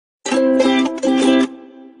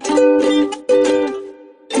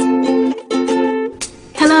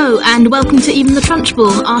Hello and welcome to Even the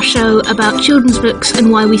Trunchbull, our show about children's books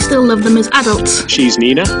and why we still love them as adults. She's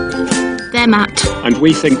Nina. They're Matt. And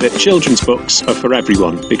we think that children's books are for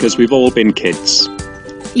everyone because we've all been kids.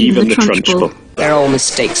 Even the Trunchbull. They're all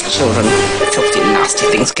mistakes, children. Filthy, nasty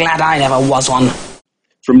things. Glad I never was one.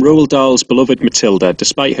 From Roald Dahl's beloved Matilda,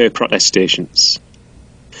 despite her protestations.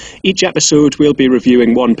 Each episode we'll be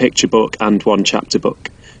reviewing one picture book and one chapter book.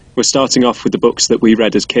 We're starting off with the books that we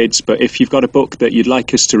read as kids, but if you've got a book that you'd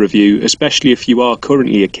like us to review, especially if you are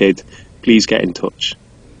currently a kid, please get in touch.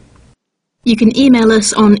 You can email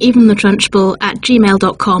us on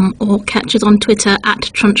eventhetrunchbull@gmail.com or catch us on Twitter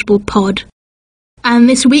 @TrunchbullPod. And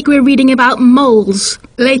this week we're reading about moles.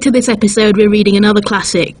 Later this episode we're reading another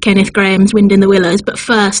classic, Kenneth Grahame's Wind in the Willows, but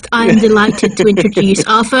first I'm delighted to introduce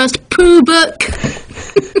our first poo book.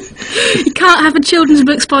 You can't have a children's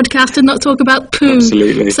books podcast and not talk about poo.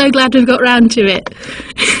 Absolutely. So glad we've got round to it.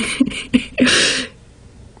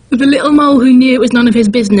 The Little Mole Who Knew It Was None of His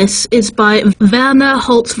Business is by Werner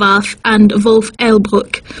Holzwarth and Wolf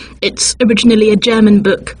Ehlbruck. It's originally a German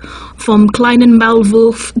book. Vom kleinen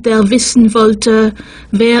Maulwurf, der wissen wollte,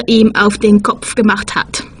 wer ihm auf den Kopf gemacht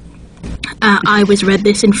hat. I always read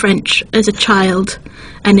this in French as a child,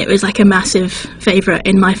 and it was like a massive favourite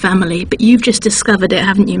in my family. But you've just discovered it,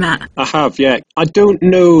 haven't you, Matt? I have, yeah. I don't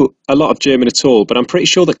know a lot of German at all, but I'm pretty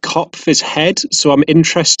sure that Kopf is head, so I'm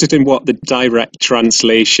interested in what the direct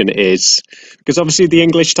translation is. Because obviously the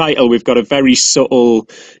English title, we've got a very subtle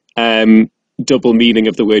double meaning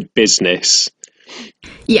of the word business.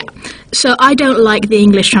 Yeah, so I don't like the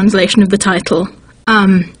English translation of the title,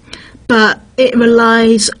 but it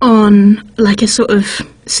relies on like a sort of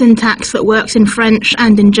syntax that works in French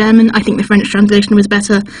and in German. I think the French translation was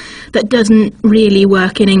better. That doesn't really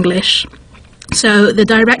work in English. So the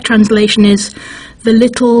direct translation is the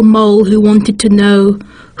little mole who wanted to know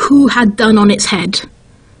who had done on its head.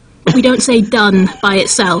 We don't say done by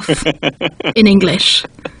itself in English.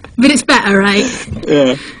 But it's better, right?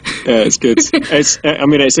 Yeah, it's good.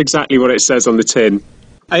 It's exactly what it says on the tin.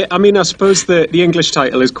 I suppose the English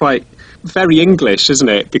title is quite very English, isn't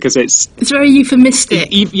it? Because it's very euphemistic.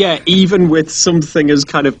 Even with something as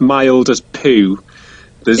kind of mild as poo,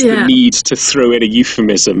 there's the need to throw in a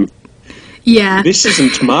euphemism. Yeah. This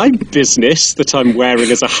isn't my business that I'm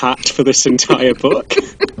wearing as a hat for this entire book.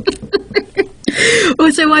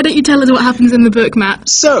 Also, why don't you tell us what happens in the book, Matt?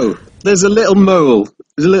 So, there's a little mole.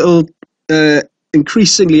 There's a little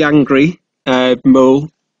increasingly angry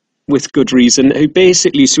mole with good reason, who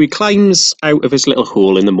basically, so he climbs out of his little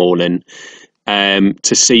hole in the morning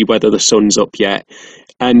to see whether the sun's up yet,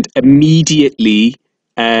 and immediately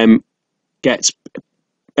gets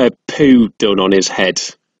a poo done on his head,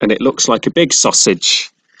 and it looks like a big sausage,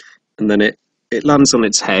 and then it lands on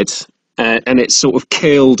its head, and it's sort of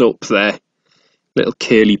curled up there, little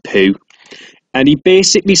curly poo. And he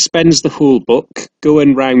basically spends the whole book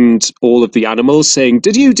going round all of the animals saying,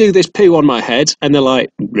 "Did you do this poo on my head?" And they're like,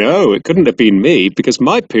 "No, it couldn't have been me because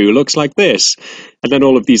my poo looks like this." And then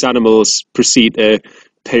all of these animals proceed to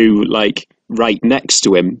poo like right next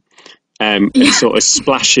to him and sort of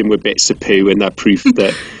splash him with bits of poo, and they're proof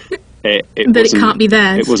that it can't be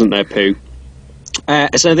theirs. It wasn't their poo.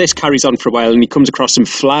 So this carries on for a while, and he comes across some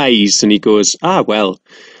flies, and he goes, well,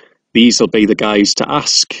 these will be the guys to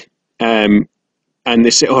ask. And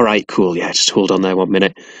they say, all right, cool, yeah, just hold on there 1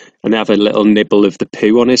 minute. And they have a little nibble of the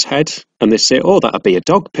poo on his head. And they say, oh, that'll be a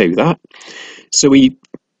dog poo, that. So he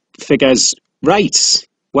figures, right,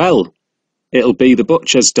 well, it'll be the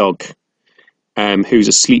butcher's dog, who's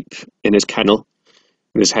asleep in his kennel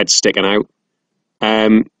with his head sticking out.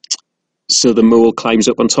 So the mole climbs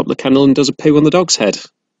up on top of the kennel and does a poo on the dog's head.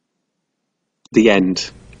 The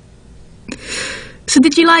end. So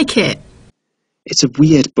did you like it? It's a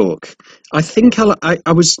weird book. I think I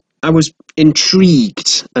was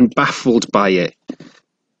intrigued and baffled by it.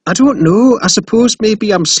 I don't know. I suppose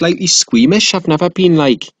maybe I'm slightly squeamish. I've never been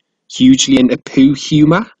like hugely into poo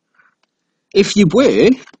humour. If you were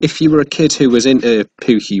a kid who was into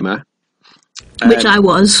poo humour, which I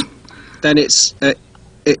was, then it's a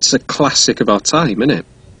classic of our time, isn't it?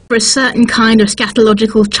 For a certain kind of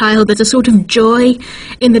scatological child, there's a sort of joy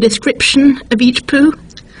in the description of each poo.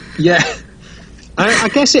 Yeah. I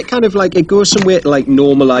guess it kind of like, it goes somewhere to like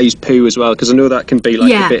normalise poo as well, because I know that can be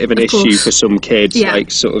like a bit of an issue for some kids,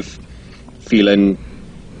 like sort of feeling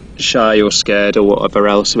shy or scared or whatever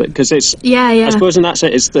else of it. Because it's, I suppose in that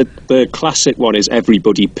sense, it's the classic one is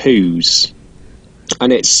everybody poos.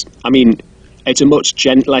 And it's a much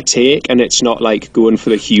gentler take, and it's not like going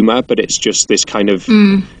for the humour, but it's just this kind of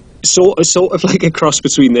sort of like a cross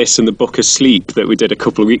between this and the Book of Sleep that we did a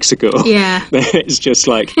couple of weeks ago. Yeah. It's just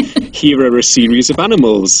like, here are a series of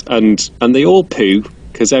animals, and they all poo,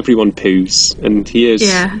 because everyone poos, and here's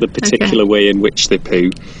the particular way in which they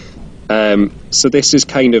poo. So this is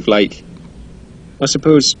kind of like, I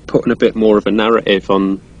suppose, putting a bit more of a narrative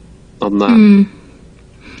on that.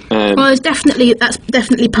 Well, that's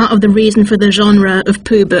definitely part of the reason for the genre of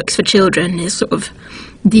poo books for children, is sort of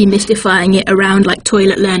demystifying it around like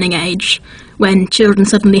toilet learning age, when children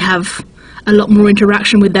suddenly have a lot more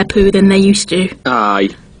interaction with their poo than they used to. Aye.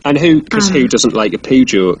 And who doesn't like a poo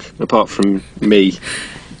joke, apart from me?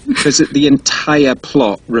 Because the entire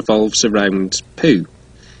plot revolves around poo.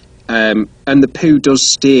 And the poo does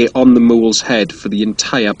stay on the mole's head for the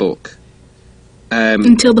entire book.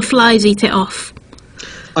 Until the flies eat it off.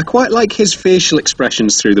 I quite like his facial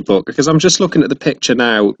expressions through the book, because I'm just looking at the picture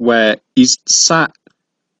now where he's sat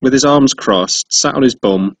with his arms crossed, sat on his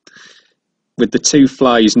bum, with the two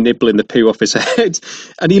flies nibbling the poo off his head.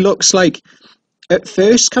 And he looks like, at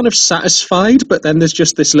first, kind of satisfied, but then there's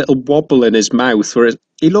just this little wobble in his mouth where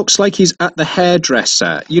he looks like he's at the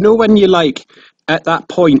hairdresser. You know when you're like at that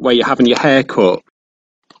point where you're having your hair cut,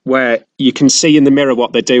 where you can see in the mirror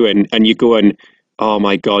what they're doing, and you're going, oh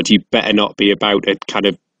my God, you better not be about to kind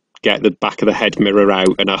of get the back of the head mirror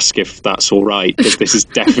out and ask if that's all right, because this is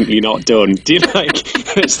definitely not done. Do you like,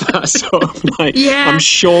 it's that sort of like, I'm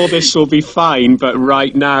sure this will be fine, but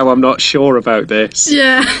right now I'm not sure about this.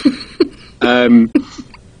 Yeah.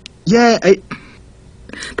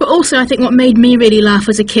 But also, I think what made me really laugh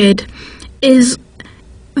as a kid is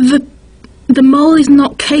the mole is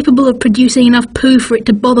not capable of producing enough poo for it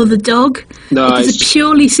to bother the dog. No, it is a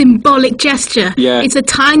purely symbolic gesture. Yeah. It's a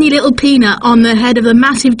tiny little peanut on the head of a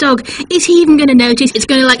massive dog. Is he even going to notice? It's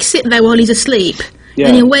going to like sit there while he's asleep. Yeah.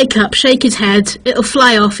 Then he'll wake up, shake his head, it'll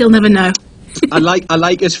fly off, he'll never know. I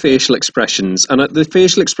like his facial expressions, and the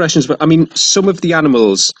facial expressions. I mean, some of the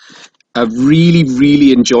animals are really,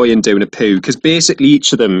 really enjoying doing a poo, because basically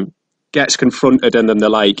each of them gets confronted, and then they're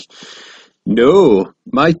like, "No,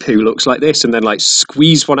 my poo looks like this," and then like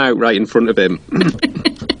squeeze one out right in front of him.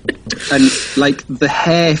 And like the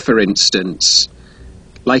hare, for instance,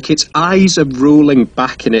 like its eyes are rolling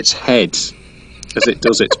back in its head as it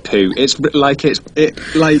does its poo. It's like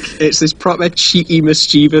it's this proper cheeky,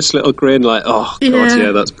 mischievous little grin, like, oh God,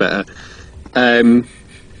 yeah, that's better.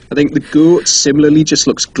 I think the goat similarly just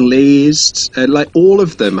looks glazed. Like all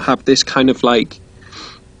of them have this kind of like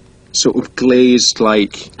sort of glazed,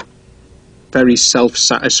 like very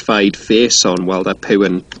self-satisfied face on while they're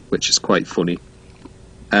pooing, which is quite funny.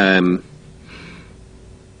 And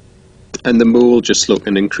the mole just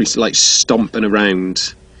looking increasingly like stomping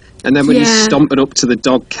around. And then when he's stomping up to the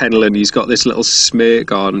dog kennel and he's got this little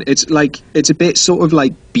smirk on, it's a bit sort of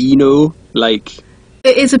like Beano, like...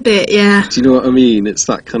 It is a bit, yeah. Do you know what I mean? It's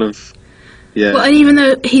that kind of... Yeah. Well, and even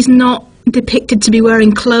though he's not depicted to be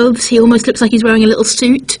wearing clothes, he almost looks like he's wearing a little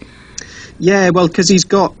suit. Yeah, well, because he's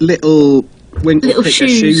got little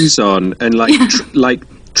shoes on and like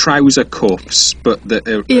trouser cuffs, but that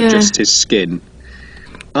are just his skin.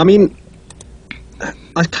 I mean,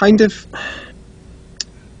 I kind of...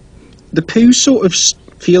 The poo sort of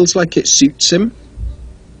feels like it suits him.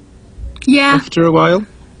 Yeah. After a while.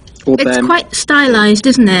 Or it's them. Quite stylised,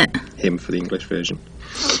 isn't it? Him for the English version.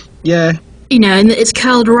 Yeah. You know, and it's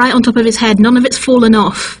curled right on top of his head. None of it's fallen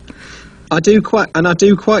off. I do quite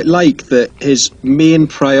like that his main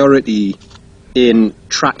priority in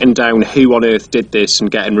tracking down who on earth did this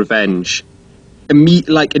and getting revenge,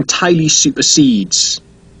 entirely supersedes.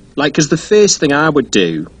 Like, because the first thing I would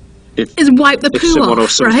do is wipe the poo off, someone or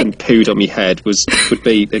something right? pooed on my head would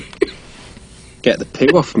be to get the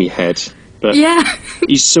poo off my head. But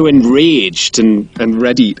he's so enraged and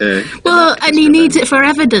ready to... Well, and he needs it for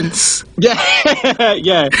evidence. Yeah,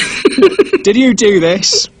 yeah. Did you do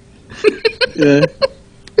this? Yeah.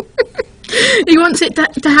 He wants it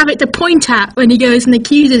to have it to point at when he goes and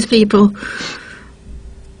accuses people.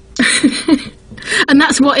 And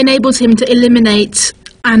that's what enables him to eliminate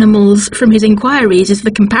animals from his inquiries, is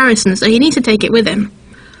the comparison, so he needs to take it with him.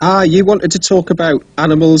 Ah, you wanted to talk about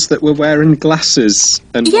animals that were wearing glasses.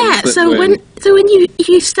 And when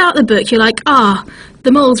you start the book, you're like,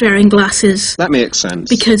 the mole's wearing glasses. That makes sense.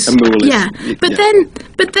 Because a mole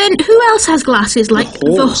but then who else has glasses? Like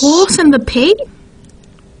the horse and the pig?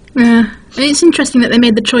 Yeah. It's interesting that they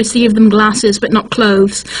made the choice to give them glasses but not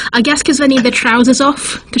clothes. I guess because they need their trousers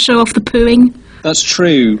off to show off the pooing. That's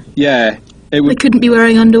true, yeah. They couldn't be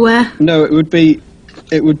wearing underwear. No, it would be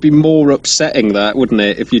more upsetting, that, wouldn't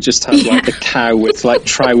it, if you just had like a cow with like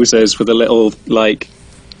trousers with a little like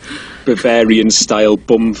Bavarian style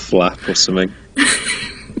bum flap or something.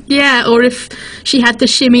 Yeah, or if she had to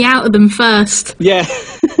shimmy out of them first. Yeah.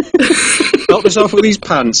 Knock this off with these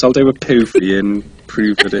pants. I'll do a poo for you and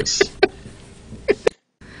prove that it's...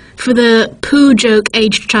 For the poo joke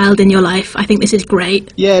aged child in your life, I think this is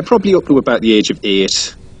great. Yeah, probably up to about the age of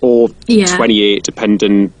 8 or 28,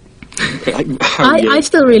 depending how I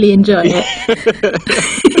still really enjoy it.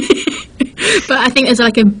 But I think there's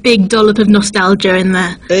like a big dollop of nostalgia in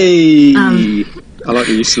there. Hey! I like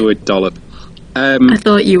the use of the word dollop. I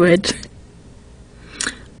thought you would.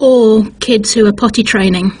 Or kids who are potty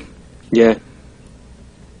training. Yeah.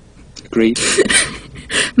 Agreed.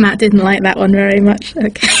 Matt didn't like that one very much.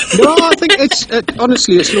 Okay. No, I think it's...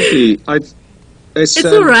 honestly, it's lovely. It's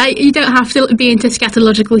all right. You don't have to be into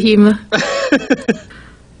scatological humour.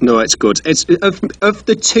 No, it's good. It's of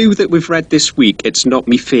the two that we've read this week, it's not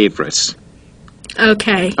my favourite.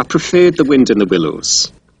 Okay. I preferred The Wind in the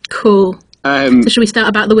Willows. Cool. So should we start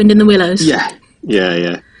about The Wind in the Willows? Yeah.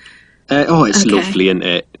 It's lovely, isn't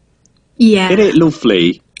it? Yeah. Isn't it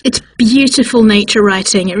lovely? It's beautiful nature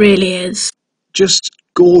writing, it really is. Just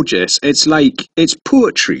gorgeous. It's like, it's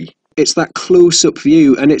poetry. It's that close-up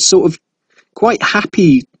view, and it's sort of quite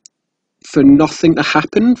happy for nothing to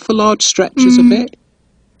happen for large stretches of it.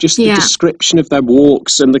 Just the description of their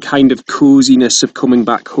walks and the kind of coziness of coming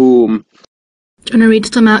back home. Do you want to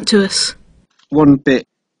read some out to us? One bit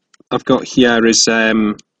I've got here is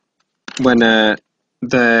when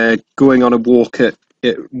they're going on a walk at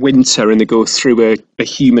winter and they go through a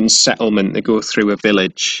human settlement, they go through a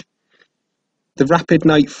village. The rapid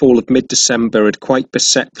nightfall of mid-December had quite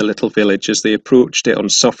beset the little village as they approached it on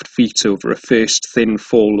soft feet over a first thin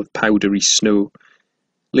fall of powdery snow.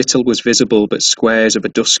 Little was visible but squares of a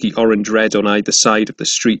dusky orange-red on either side of the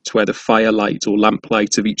street where the firelight or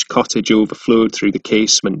lamplight of each cottage overflowed through the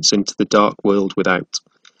casements into the dark world without.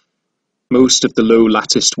 Most of the low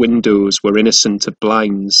latticed windows were innocent of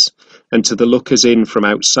blinds, and to the lookers in from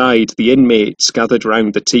outside, the inmates gathered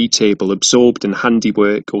round the tea table, absorbed in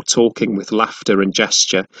handiwork or talking with laughter and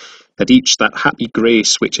gesture, had each that happy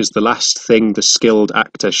grace which is the last thing the skilled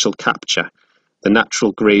actor shall capture, the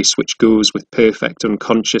natural grace which goes with perfect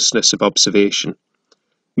unconsciousness of observation.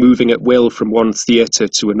 Moving at will from one theatre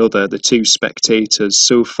to another, the two spectators,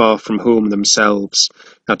 so far from home themselves,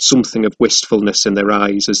 had something of wistfulness in their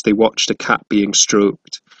eyes as they watched a cat being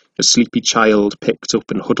stroked, a sleepy child picked up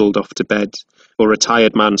and huddled off to bed, or a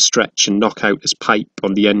tired man stretch and knock out his pipe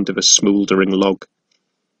on the end of a smouldering log.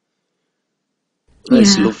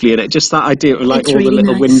 It's lovely, isn't it? Just that idea of like all really the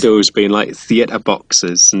little windows being like theatre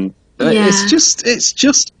boxes, and it's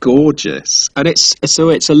just gorgeous. And it's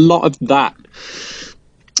a lot of that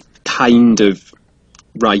kind of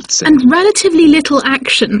writing. And relatively little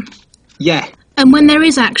action. Yeah. And when there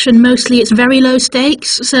is action, mostly it's very low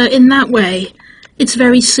stakes, so in that way, it's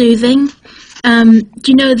very soothing. Do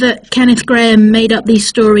you know that Kenneth Graham made up these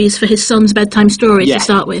stories for his son's bedtime stories to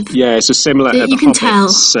start with? Yeah, it's a similar to you can tell.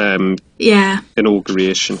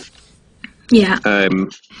 Inauguration. Yeah.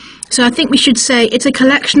 So I think we should say it's a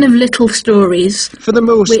collection of little stories. For the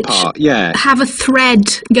most part, yeah. Have a thread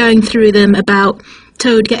going through them about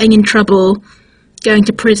Toad getting in trouble, going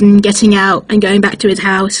to prison, getting out, and going back to his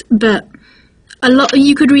house. But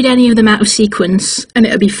you could read any of them out of sequence, and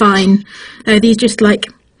it would be fine. These just like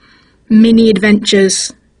mini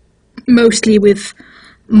adventures, mostly with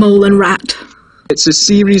Mole and Rat. It's a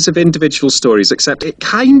series of individual stories, except it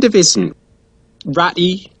kind of isn't.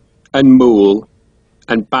 Ratty and Mole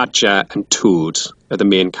and Badger and Toad are the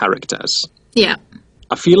main characters. Yeah.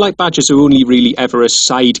 I feel like Badger's only really ever a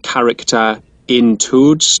side character in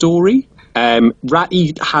Toad's story.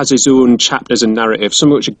 Ratty has his own chapters and narrative,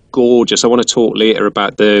 some of which are gorgeous. I want to talk later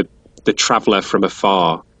about the Traveller from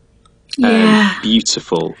Afar.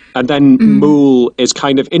 Beautiful. And then Mole is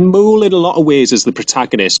kind of, in Mole in a lot of ways is the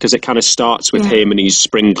protagonist, because it kind of starts with him and he's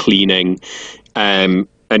spring cleaning, and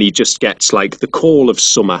he just gets like the call of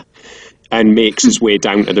summer and makes his way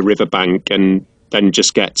down to the riverbank and then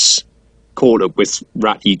just gets caught up with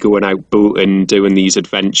Ratty going out boating, doing these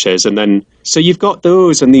adventures. And then, so you've got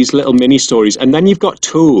those and these little mini stories, and then you've got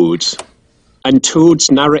Toad, and Toad's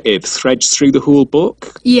narrative threads through the whole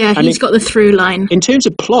book. Yeah, he's got the through line. In terms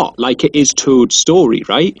of plot, like it is Toad's story,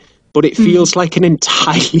 right? But it feels like an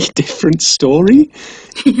entirely different story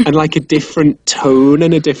and like a different tone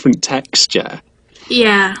and a different texture.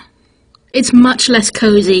 Yeah. It's much less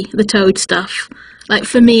cozy, the Toad stuff. Like,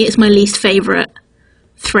 for me, it's my least favourite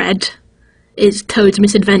thread, is Toad's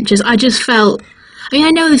misadventures. I just felt... I mean,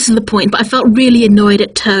 I know this is the point, but I felt really annoyed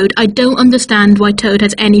at Toad. I don't understand why Toad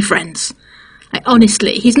has any friends. Like,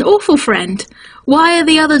 honestly, he's an awful friend. Why are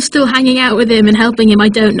the others still hanging out with him and helping him? I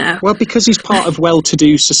don't know. Well, because he's part of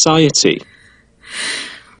well-to-do society.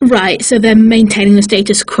 Right, so they're maintaining the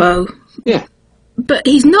status quo. Yeah. But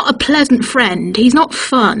he's not a pleasant friend. He's not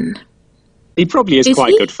fun. He probably is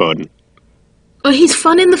quite good fun. Oh, he's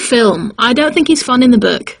fun in the film. I don't think he's fun in the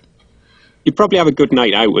book. You'd probably have a good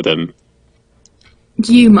night out with him.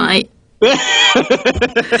 You might.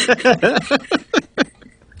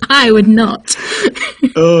 I would not.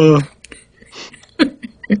 Oh.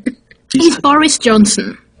 He's Boris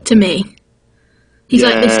Johnson, to me. He's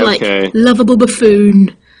like this, lovable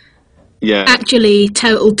buffoon. Yeah. Actually,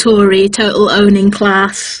 total Tory, total owning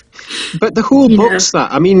class. But the whole book's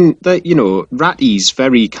that. I mean, Ratty's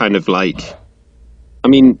very kind of like... I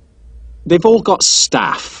mean, they've all got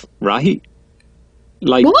staff, right?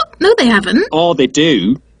 Like, what? No, they haven't. Oh, they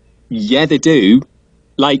do. Yeah, they do.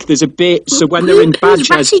 Like, there's a bit... So when they're in Badger's...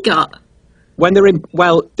 Who's Ratty got? When they're in...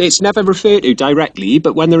 Well, it's never referred to directly,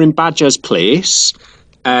 but when they're in Badger's place...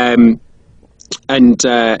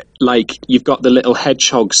 like, you've got the little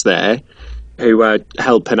hedgehogs there who are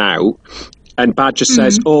helping out, and Badger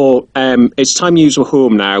says, it's time you were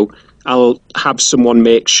home now. I'll have someone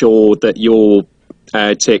make sure that you're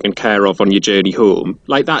taken care of on your journey home.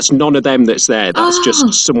 Like, that's none of them that's there. That's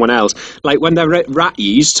just someone else. Like, when they're at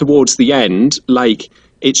Ratty's towards the end, like,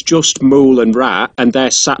 it's just Mole and Rat, and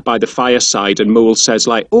they're sat by the fireside, and Mole says,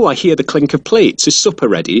 like, oh, I hear the clink of plates. Is supper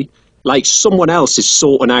ready? Like, someone else is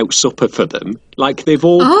sorting out supper for them. Like, they've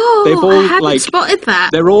all I hadn't spotted that.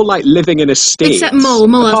 They're all, like, living in a state. Except Mole.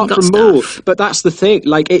 Mole hasn't got stuff. But that's the thing.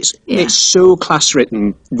 Like, it's so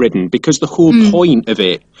class-ridden, because the whole point of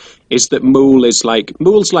it is that Mole's like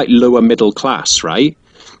lower middle class, right?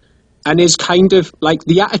 And is kind of, like,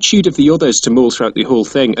 the attitude of the others to Mole throughout the whole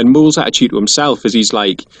thing, and Mole's attitude to himself is he's,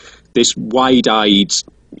 like, this wide-eyed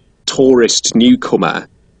tourist newcomer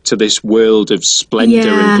to this world of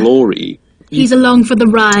splendour and glory. He's along for the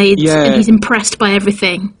ride, and he's impressed by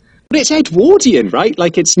everything. But it's Edwardian, right?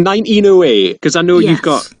 Like, it's 1908, because I know you've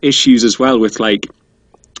got issues as well with, like,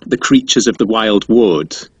 the creatures of the wild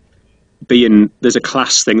wood being... There's a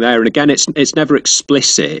class thing there, and again, it's never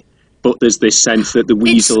explicit, but there's this sense that the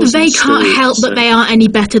weasels... They can't help that they aren't any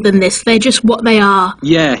better than this. They're just what they are.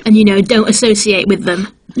 Yeah. And, don't associate with them.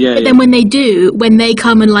 Yeah. But then when they do, when they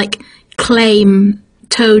come and, like, claim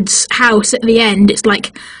Toad's house at the end, it's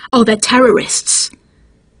like, oh, they're terrorists,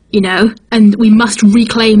 and we must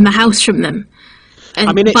reclaim the house from them,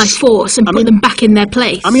 and by force, and put them back in their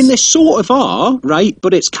place. I mean, they sort of are, right?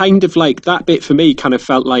 But it's kind of like, that bit for me kind of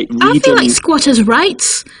felt like reading... I feel like squatters'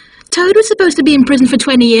 rights. Toad was supposed to be in prison for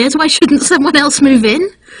 20 years. Why shouldn't someone else move in?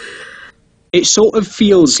 It sort of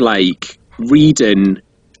feels like reading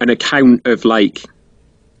an account of, like,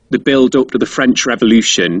 the build-up to the French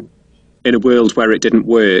Revolution in a world where it didn't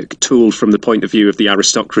work, told from the point of view of the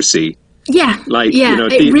aristocracy. Yeah, like,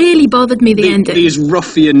 it really bothered me, the ending. These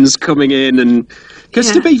ruffians coming in, and...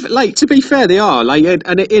 Because to be fair, they are, like,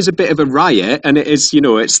 and it is a bit of a riot, and it is,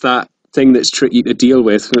 it's that thing that's tricky to deal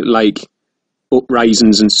with, like,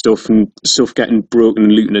 uprisings and stuff getting broken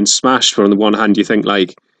and looted and smashed. But on the one hand, you think,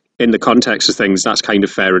 like, in the context of things, that's kind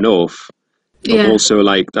of fair enough. But also,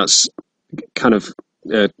 like, that's kind of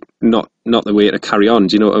not the way to carry on,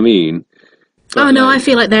 do you know what I mean? But, I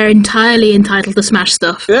feel like they're entirely entitled to smash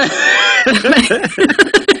stuff.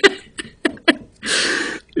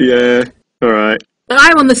 Yeah, alright.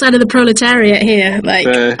 I'm on the side of the proletariat here. Like,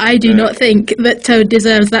 I do not think that Toad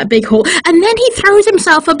deserves that big haul. And then he throws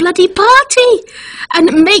himself a bloody party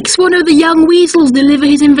and makes one of the young weasels deliver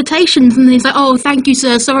his invitations. And he's like, oh, thank you,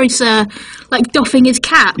 sir. Sorry, sir. Like, doffing his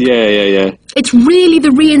cap. Yeah. It's really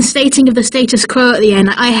the reinstating of the status quo at the end.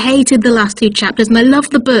 I hated the last two chapters, and I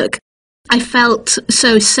loved the book. I felt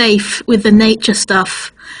so safe with the nature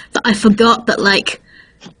stuff that I forgot that, like,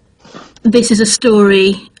 this is a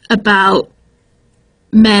story about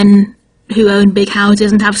men who own big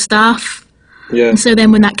houses and have staff. Yeah. And so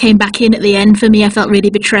then when that came back in at the end, for me, I felt really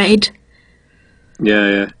betrayed.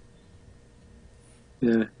 Yeah.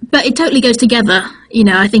 But it totally goes together.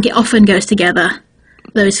 I think it often goes together,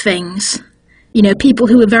 those things. People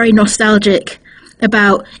who are very nostalgic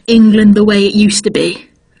about England the way it used to be.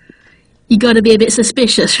 You got to be a bit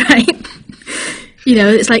suspicious, right?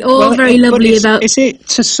 It's like very lovely about... Is it,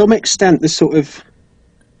 to some extent, the sort of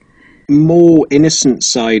more innocent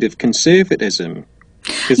side of conservatism?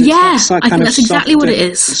 Yeah, I think that's exactly what it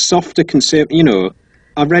is. Softer conservative,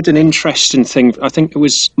 I read an interesting thing, I think it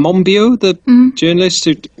was Monbiot, the journalist,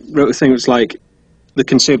 who wrote a thing that was like, the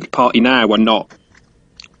Conservative Party now are not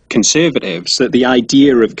conservatives, that the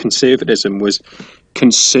idea of conservatism was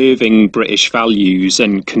conserving British values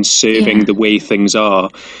and conserving the way things are,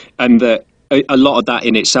 and that a lot of that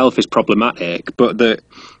in itself is problematic, but that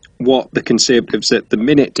what the Conservatives at the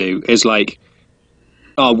minute do is like,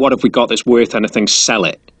 oh, what have we got that's worth anything? Sell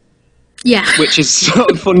it. Yeah. Which is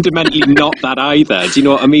sort of fundamentally not that either. Do you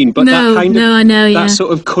know what I mean? But No, that kind of, I know, that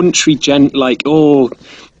sort of country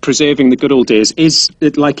preserving the good old days is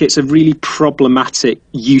like, it's a really problematic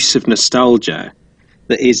use of nostalgia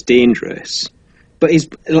that is dangerous, but is,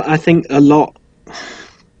 I think, a lot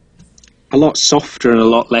softer and a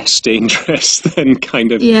lot less dangerous than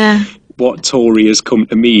kind of what Tory has come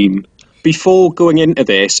to mean. Before going into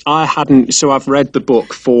this, I've read the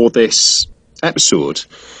book for this episode.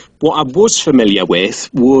 What I was familiar with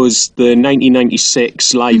was the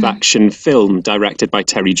 1996 live-action film directed by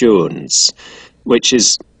Terry Jones, which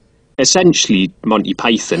is essentially Monty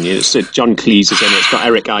Python. So John Cleese is in it. It's got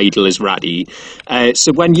Eric Idle as Ratty.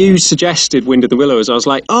 So when you suggested Wind of the Willows, I was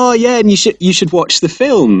like, oh yeah, and you should watch the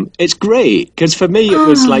film. It's great, because for me it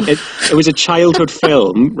was like it was a childhood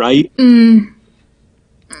film, right?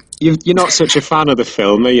 You're not such a fan of the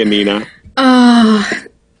film, are you, Nina?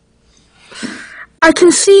 I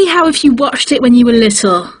can see how if you watched it when you were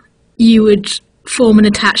little, you would form an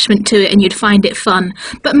attachment to it and you'd find it fun.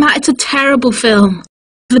 But Matt, it's a terrible film.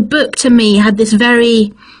 The book, to me, had this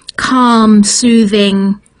very calm,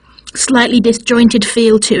 soothing, slightly disjointed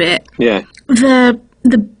feel to it. Yeah. The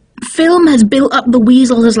film has built up the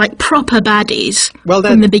weasels as, like, proper baddies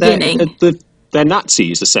from the beginning. They're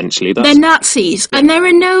Nazis, essentially. They're Nazis. Yeah. And there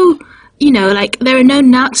are no, there are no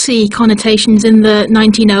Nazi connotations in the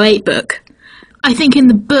 1908 book. I think in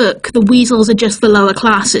the book, the weasels are just the lower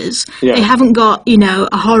classes. Yeah. They haven't got,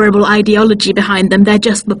 a horrible ideology behind them. They're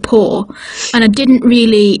just the poor. And I didn't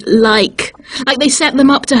really like they set them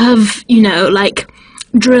up to have,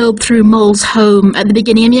 drilled through Mole's home at the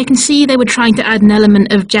beginning. I mean, I can see they were trying to add an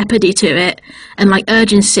element of jeopardy to it and,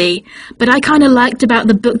 urgency. But I kind of liked about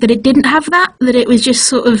the book that it didn't have that it was just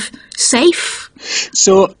sort of safe.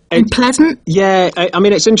 And pleasant. Yeah, I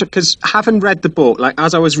mean, it's interesting because having read the book,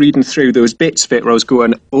 as I was reading through, there was bits of it where I was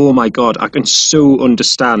going, oh my God, I can so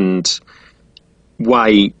understand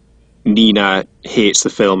why Nina hates the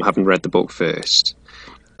film having read the book first.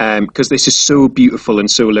 Because this is so beautiful and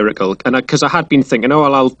so lyrical. And because I had been thinking,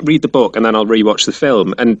 I'll read the book and then I'll rewatch the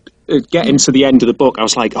film. And getting to the end of the book, I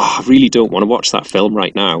was like, I really don't want to watch that film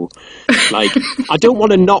right now. I don't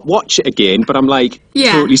want to not watch it again, but I'm like,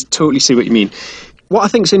 totally see what you mean. What I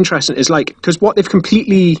think is interesting is because what they've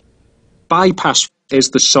completely bypassed is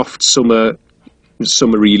the soft summery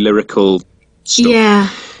lyrical stuff. Yeah.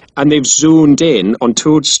 And they've zoned in on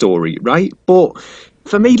Toad's story, right? But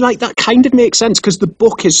for me, that kind of makes sense because the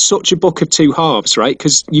book is such a book of two halves, right?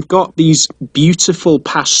 Because you've got these beautiful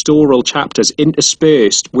pastoral chapters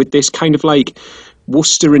interspersed with this kind of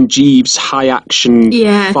Wooster and Jeeves high action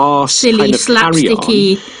farce silly, kind of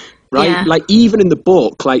slapsticky, carry on, right? Yeah. Even in the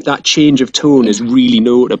book, that change of tone is really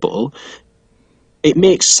notable. It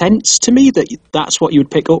makes sense to me that that's what you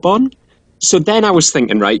would pick up on. So then I was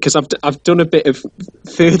thinking, right, because I've done a bit of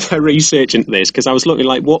further research into this, because I was looking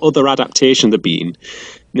what other adaptation there been. And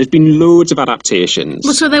there's been loads of adaptations.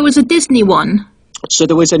 Well, so there was a Disney one. So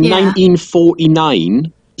there was a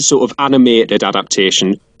 1949 sort of animated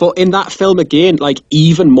adaptation. But in that film again,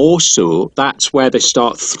 even more so, that's where they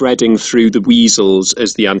start threading through the weasels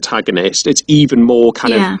as the antagonist. It's even more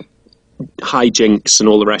kind of hijinks and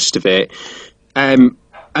all the rest of it.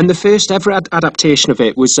 And the first ever adaptation of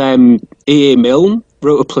it was A.A. Milne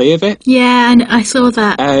wrote a play of it. Yeah, and I saw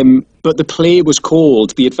that. But the play was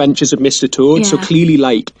called The Adventures of Mr. Toad. Yeah. So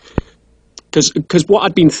clearly, because what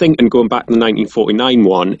I'd been thinking going back to the 1949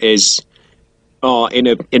 one is, in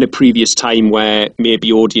a previous time where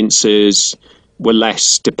maybe audiences were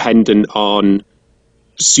less dependent on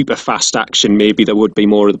super fast action, maybe there would be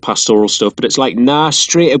more of the pastoral stuff. But it's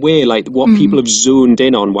straight away, what people have zoned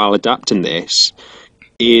in on while adapting this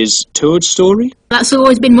is Toad's story. That's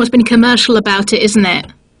always been what's been commercial about it, isn't it?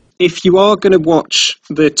 If you are going to watch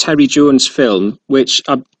the Terry Jones film, which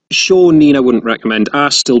I'm sure Nina wouldn't recommend, I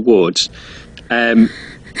still would.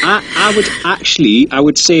 I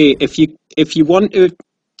would say if you want to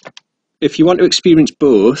experience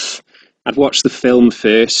both, I'd watch the film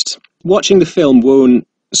first. Watching the film won't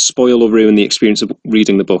spoil or ruin the experience of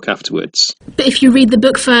reading the book afterwards. But if you read the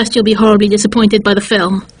book first, you'll be horribly disappointed by the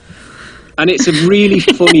film. And it's a really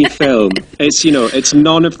funny film. It's, it's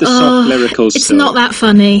none of the soft lyrical stuff. It's not that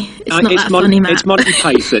funny. It's funny, Matt. It's Monty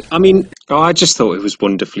Python. I mean, I just thought it was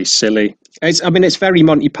wonderfully silly. It's very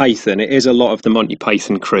Monty Python. It is a lot of the Monty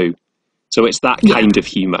Python crew. So it's that kind of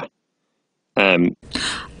humour.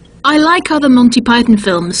 I like other Monty Python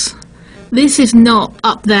films. This is not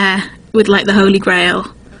up there with, The Holy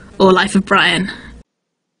Grail or Life of Brian.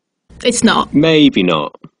 It's not. Maybe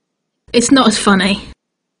not. It's not as funny.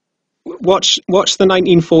 Watch the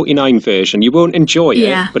 1949 version. You won't enjoy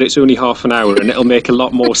Yeah. it, but it's only half an hour, and it'll make a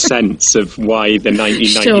lot more sense of why the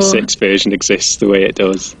 1996 version exists the way it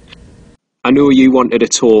does. I know you wanted to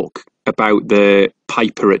talk about the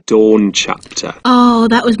Piper at Dawn chapter. Oh,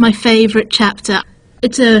 that was my favourite chapter.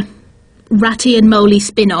 It's a Ratty and Moley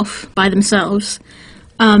spin-off by themselves.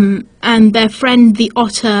 And their friend, the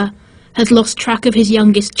otter, has lost track of his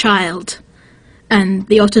youngest child. And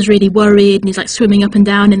the otter's really worried, and he's like swimming up and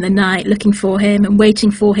down in the night looking for him and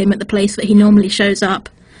waiting for him at the place that he normally shows up.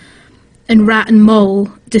 And Rat and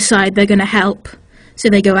Mole decide they're going to help, so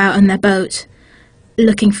they go out on their boat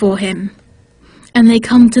looking for him. And they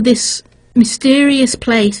come to this mysterious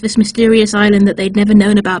place, this mysterious island that they'd never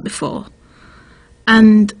known about before.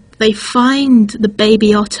 And they find the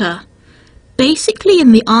baby otter basically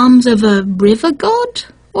in the arms of a river god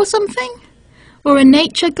or something, or a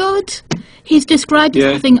nature god. He's described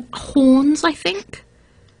as having horns, I think,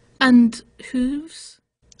 and hooves.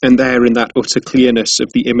 And there in that utter clearness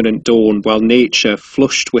of the imminent dawn, while nature,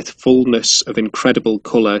 flushed with fullness of incredible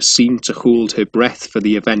colour, seemed to hold her breath for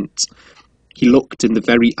the event, he looked in the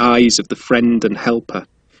very eyes of the friend and helper,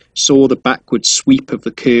 saw the backward sweep of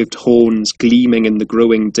the curved horns gleaming in the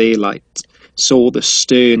growing daylight, saw the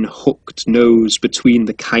stern hooked nose between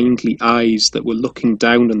the kindly eyes that were looking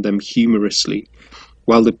down on them humorously,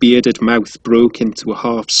 while the bearded mouth broke into a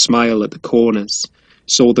half-smile at the corners,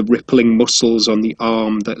 saw the rippling muscles on the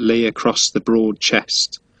arm that lay across the broad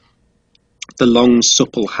chest, the long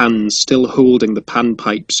supple hands still holding the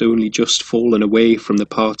panpipes only just fallen away from the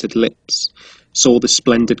parted lips, saw the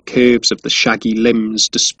splendid curves of the shaggy limbs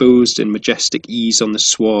disposed in majestic ease on the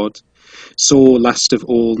sward, saw, last of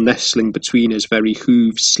all, nestling between his very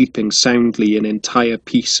hooves, sleeping soundly in entire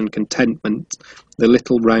peace and contentment, the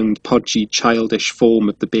little round podgy childish form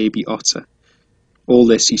of the baby otter. All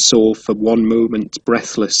this he saw for one moment,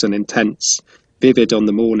 breathless and intense, vivid on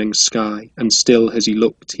the morning sky, and still as he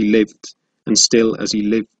looked he lived, and still as he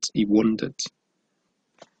lived he wondered.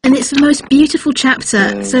 And it's the most beautiful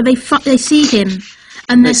chapter. So they see him,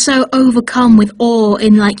 and they're so overcome with awe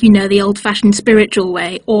in, like, you know, the old-fashioned spiritual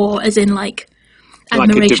way, or as in, like,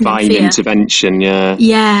 admiration like a divine and fear. Intervention, yeah.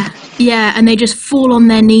 Yeah, and they just fall on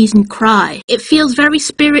their knees and cry. It feels very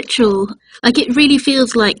spiritual. Like, it really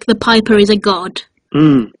feels like the Piper is a god.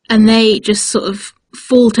 Mm. And they just sort of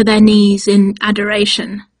fall to their knees in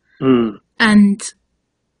adoration. Mm. And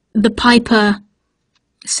the Piper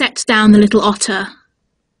sets down the little otter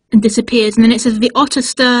and disappears. And then it says the otter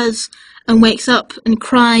stirs and wakes up and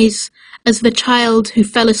cries as the child who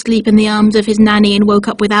fell asleep in the arms of his nanny and woke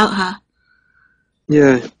up without her.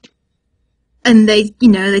 Yeah. And they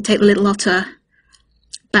take the little otter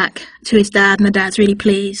back to his dad, and the dad's really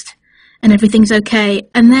pleased, and everything's okay.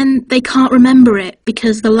 And then they can't remember it,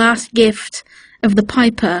 because the last gift of the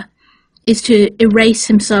Piper is to erase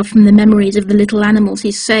himself from the memories of the little animals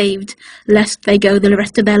he's saved, lest they go the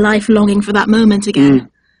rest of their life longing for that moment again. Mm.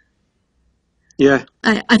 Yeah.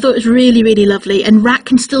 I thought it was really, really lovely, and Rat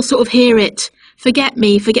can still sort of hear it. Forget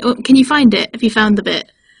me, forget... Can you find it? Have you found the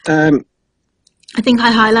bit? I think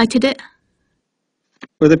I highlighted it.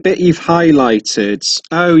 Well, the bit you've highlighted...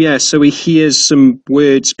 Oh, yeah, so he hears some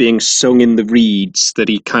words being sung in the reeds that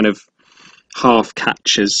he kind of half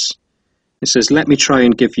catches. It says, "Let me try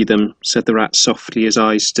and give you them," said the rat softly, his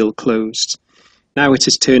eyes still closed. Now it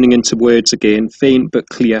is turning into words again, faint but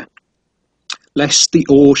clear. "Lest the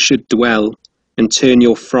awe should dwell, and turn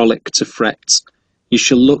your frolic to fret, you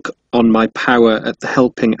shall look on my power at the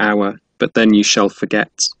helping hour, but then you shall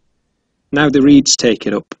forget." Now the reeds take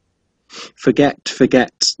it up. "Forget,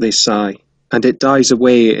 forget," they sigh, and it dies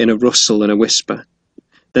away in a rustle and a whisper.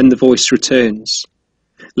 Then the voice returns.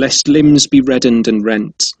 "Lest limbs be reddened and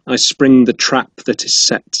rent, I spring the trap that is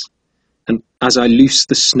set, and as I loose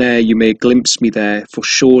the snare you may glimpse me there, for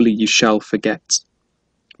surely you shall forget.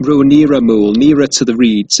 Row nearer, mole, nearer to the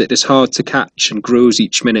reeds, it is hard to catch and grows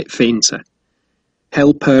each minute fainter.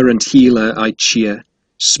 Helper and healer I cheer,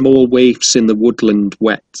 small waifs in the woodland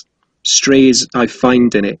wet, strays I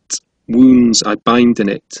find in it, wounds I bind in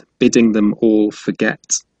it, bidding them all forget."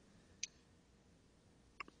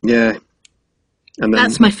 Yeah. And then,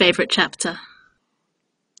 That's my favourite chapter.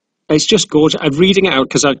 it's just gorgeous. I'm reading it out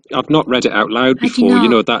because I've not read it out loud before. You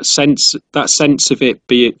know, that sense of it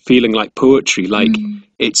feeling like poetry, like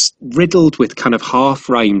it's riddled with kind of half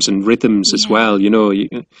rhymes and rhythms as well. You know,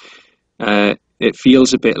 it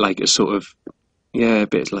feels a bit like a sort of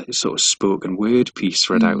spoken word piece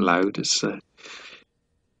read out loud. It's,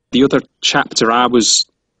 the other chapter I was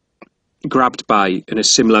grabbed by in a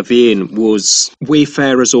similar vein was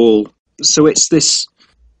Wayfarers All. So it's this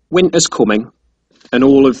winter's coming, and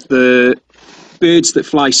all of the birds that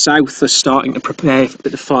fly south are starting to prepare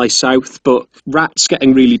to fly south, but Rat's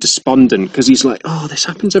getting really despondent because he's like, oh, this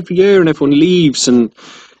happens every year and everyone leaves and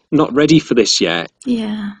not ready for this yet.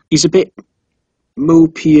 Yeah. He's a bit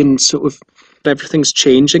mopey and sort of everything's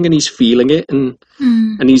changing and he's feeling it, and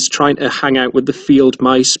he's trying to hang out with the field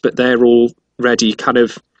mice, but they're all ready, kind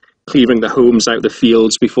of clearing the homes out of the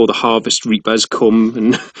fields before the harvest reapers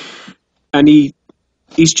come, and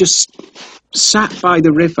he's just sat by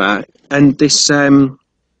the river, and this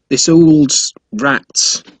old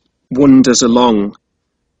rat wanders along.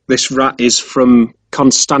 This rat is from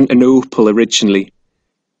Constantinople originally,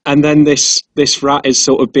 and then this rat is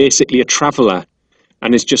sort of basically a traveller,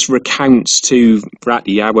 and it just recounts to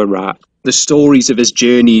Ratty, our rat, the stories of his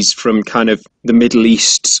journeys from kind of the Middle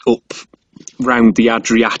East up round the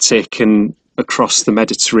Adriatic and across the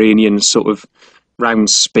Mediterranean, sort of round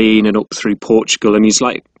Spain and up through Portugal. And he's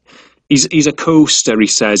like, he's a coaster, he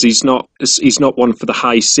says. He's not one for the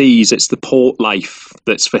high seas. It's the port life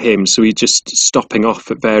that's for him. So he's just stopping off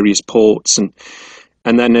at various ports. And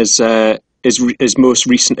then his most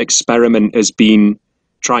recent experiment has been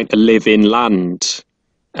trying to live inland,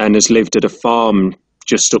 and has lived at a farm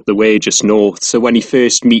just up the way, just north. So when he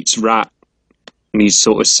first meets Rat, and he's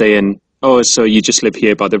sort of saying, oh, so you just live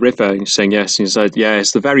here by the river? And he's saying, yes. And he's like, yeah,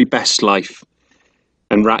 it's the very best life.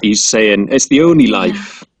 And Ratty's saying, it's the only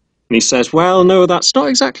life. And he says, well, no, that's not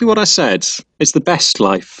exactly what I said. It's the best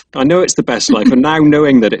life. I know it's the best life. And now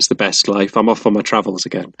knowing that it's the best life, I'm off on my travels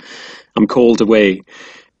again. I'm called away.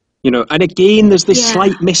 You know, and again, there's this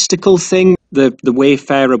slight mystical thing. The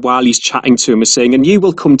wayfarer, while he's chatting to him, is saying, and you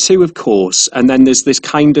will come too, of course. And then there's this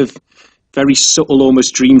kind of very subtle,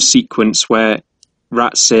 almost dream sequence where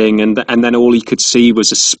Rat's saying, and then all he could see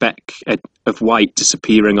was a speck of white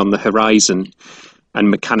disappearing on the horizon,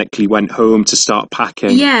 and mechanically went home to start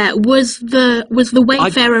packing. Yeah, was the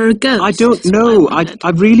wayfarer a ghost? I don't know. I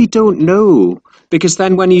really don't know. Because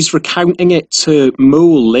then when he's recounting it to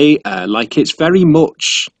Mole later, like, it's very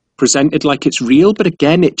much presented like it's real, but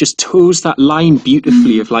again, it just toes that line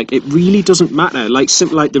beautifully of like, it really doesn't matter. Like,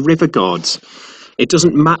 simply like the river gods, it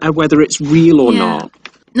doesn't matter whether it's real or not.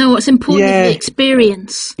 No, what's important is the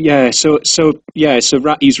experience. Yeah, so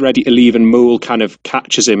Ratty's ready to leave, and Mole kind of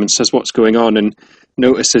catches him and says, what's going on? And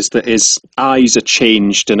notices that his eyes are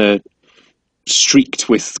changed and are streaked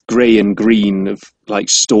with grey and green of like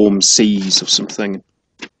storm seas or something.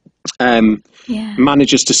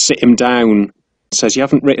 Manages to sit him down, says, you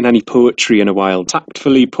haven't written any poetry in a while.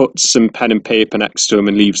 Tactfully puts some pen and paper next to him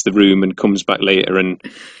and leaves the room, and comes back later, and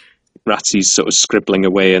Ratty's sort of scribbling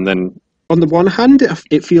away. And then on the one hand,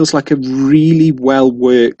 it feels like a really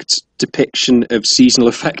well-worked depiction of seasonal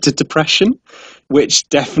affected depression, which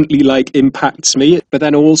definitely like impacts me. But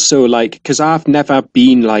then also, like, because I've never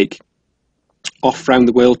been like off round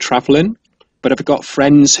the world travelling, but I've got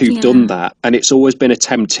friends who've done that, and it's always been a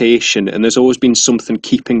temptation, and there's always been something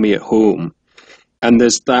keeping me at home. And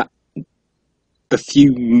there's a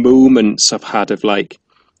few moments I've had of like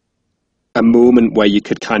a moment where you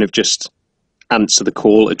could kind of just answer the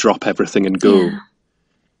call to drop everything and go. Yeah.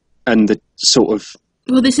 And the sort of...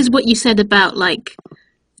 Well, this is what you said about like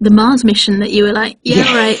the Mars mission, that you were like,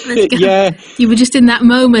 right, let's go. Yeah. You were just in that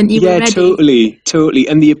moment, you were ready. Totally.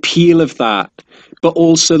 And the appeal of that, but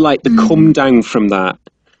also like the come down from that,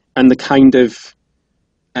 and the kind of,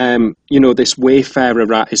 this wayfarer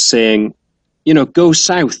rat is saying, go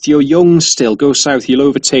south, you're young still, go south, you'll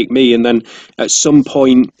overtake me. And then at some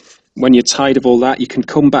point, when you're tired of all that, you can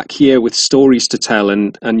come back here with stories to tell,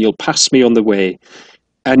 and you'll pass me on the way.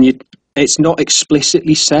 And it's not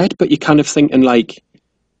explicitly said, but you're kind of thinking like,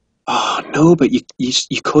 oh no, but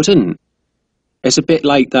you couldn't. It's a bit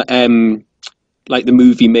like that, like the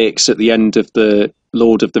movie makes at the end of the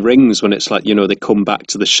Lord of the Rings, when it's like, they come back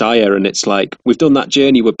to the Shire, and it's like, we've done that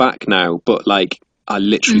journey, we're back now, but like, I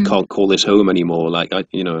literally can't call this home anymore. Like, I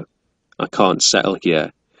can't settle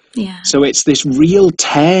here. Yeah. So it's this real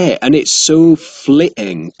tear, and it's so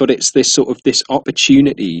flitting, but it's this sort of this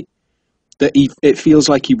opportunity that it feels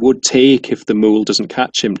like he would take if the mole doesn't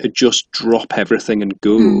catch him, to just drop everything and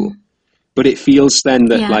go. But it feels then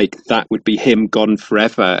that like that would be him gone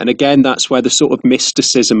forever. And again, that's where the sort of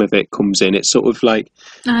mysticism of it comes in. It's sort of like,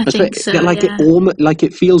 I think so,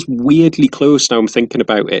 it feels weirdly close now I'm thinking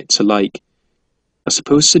about it to like, I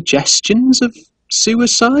suppose, suggestions of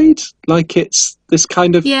suicide. Like, it's this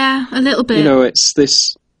kind of, a little bit, it's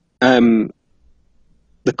this the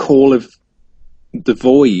call of the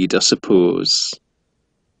void, I suppose.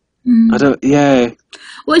 Well,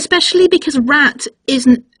 especially because Rat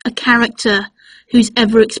isn't a character who's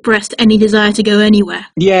ever expressed any desire to go anywhere.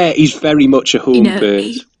 Yeah, he's very much a home bird.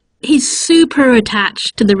 He's super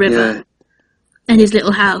attached to the river. and his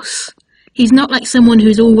little house. He's not like someone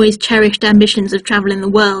who's always cherished ambitions of travelling the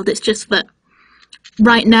world. It's just that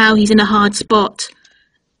right now he's in a hard spot,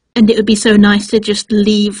 and it would be so nice to just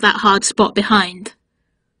leave that hard spot behind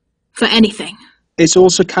for anything. It's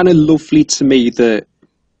also kind of lovely to me that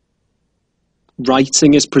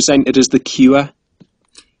writing is presented as the cure.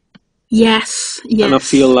 Yes. And I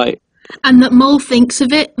feel like... And that Mole thinks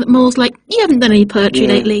of it, that Mole's like, you haven't done any poetry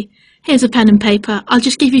lately. Here's a pen and paper. I'll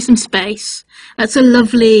just give you some space. That's a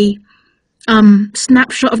lovely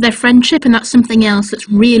snapshot of their friendship, and that's something else that's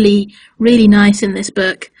really, really nice in this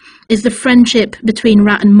book, is the friendship between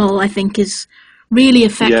Rat and Mole, I think, is really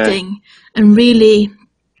affecting and really,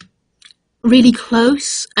 really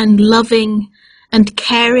close and loving and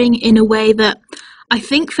caring in a way that I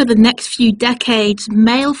think for the next few decades,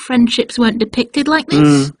 male friendships weren't depicted like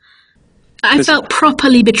this. I felt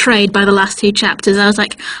properly betrayed by the last 2 chapters. I was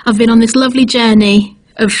like, I've been on this lovely journey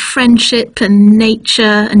of friendship and nature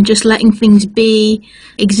and just letting things be,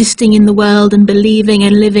 existing in the world and believing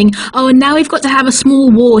and living. Oh, and now we've got to have a small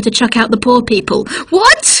war to chuck out the poor people.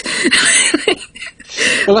 What?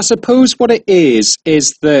 Well, I suppose what it is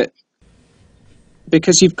that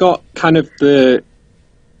because you've got kind of the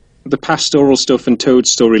pastoral stuff and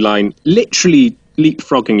Toad's storyline literally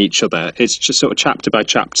leapfrogging each other. It's just sort of chapter by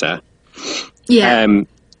chapter. Yeah. And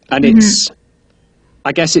it's,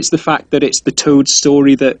 I guess it's the fact that it's the Toad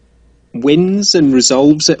story that wins and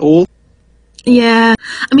resolves it all. Yeah.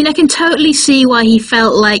 I mean, I can totally see why he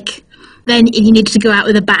felt like then he needed to go out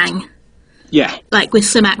with a bang. Yeah. Like with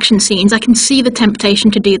some action scenes. I can see the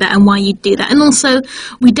temptation to do that and why you'd do that. And also,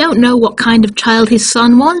 we don't know what kind of child his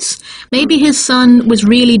son was. Maybe his son was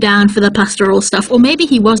really down for the pastoral stuff, or maybe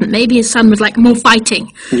he wasn't. Maybe his son was like, more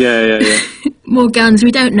fighting. Yeah. More guns,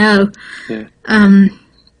 we don't know. Yeah. And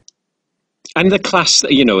the class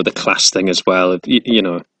thing as well.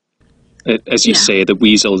 As you say, the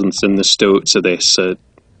Weasels and the Stoats are this,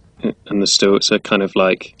 and the Stoats are kind of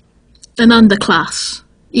like an underclass.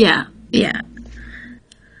 Yeah.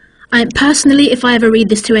 Personally, if I ever read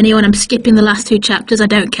this to anyone, I'm skipping the last 2 chapters. I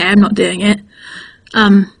don't care. I'm not doing it.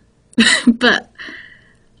 But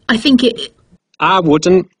I think it. I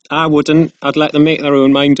wouldn't. I'd let them make their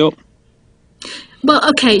own mind up. Well,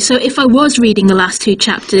 okay, so if I was reading the last 2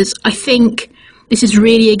 chapters, I think this is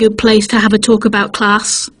really a good place to have a talk about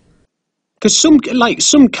class. Because some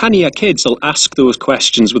cannier kids will ask those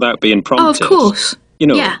questions without being prompted. Oh, of course.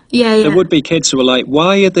 Yeah. There would be kids who are like,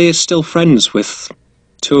 why are they still friends with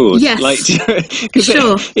Toad? Yes,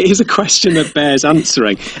 sure. It is a question that bears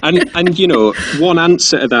answering. And one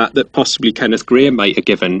answer to that possibly Kenneth Graham might have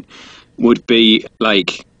given would be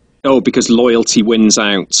like, oh, because loyalty wins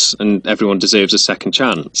out and everyone deserves a second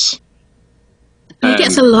chance. He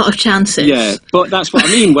gets a lot of chances. Yeah, but that's what I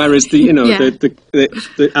mean. Whereas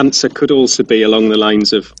the answer could also be along the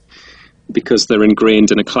lines of because they're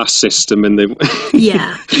ingrained in a class system and they...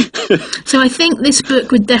 Yeah. So I think this book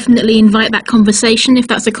would definitely invite that conversation if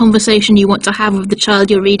that's a conversation you want to have with the child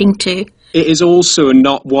you're reading to. It is also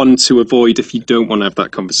not one to avoid if you don't want to have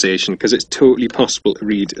that conversation, because it's totally possible to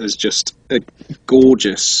read as just a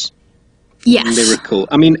gorgeous lyrical.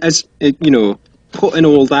 I mean, as putting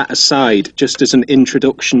all that aside, just as an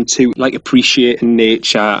introduction to like appreciating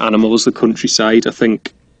nature, animals, the countryside, I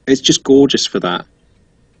think it's just gorgeous for that.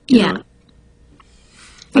 Yeah.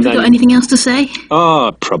 Have you got anything else to say?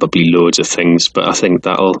 Oh, probably loads of things, but I think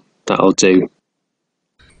that'll do.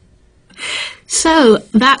 So,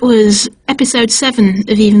 that was episode 7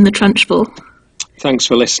 of Even the Trunchbull. Thanks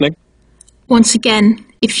for listening. Once again,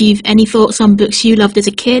 if you've any thoughts on books you loved as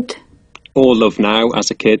a kid, or love now as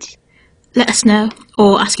a kid, let us know,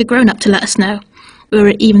 or ask a grown-up to let us know. We're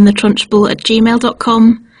at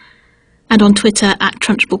eventhettrunchbull@gmail.com and on Twitter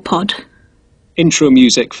 @TrunchbullPod. Intro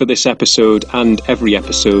music for this episode and every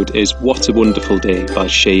episode is What a Wonderful Day by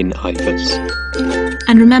Shane Ivers.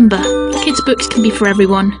 And remember, kids' books can be for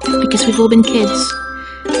everyone, because we've all been kids.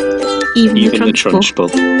 Even the Trunchbull.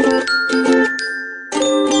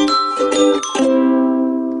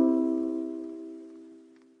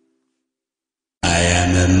 I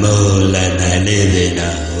am a mole and I live in a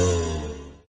hole.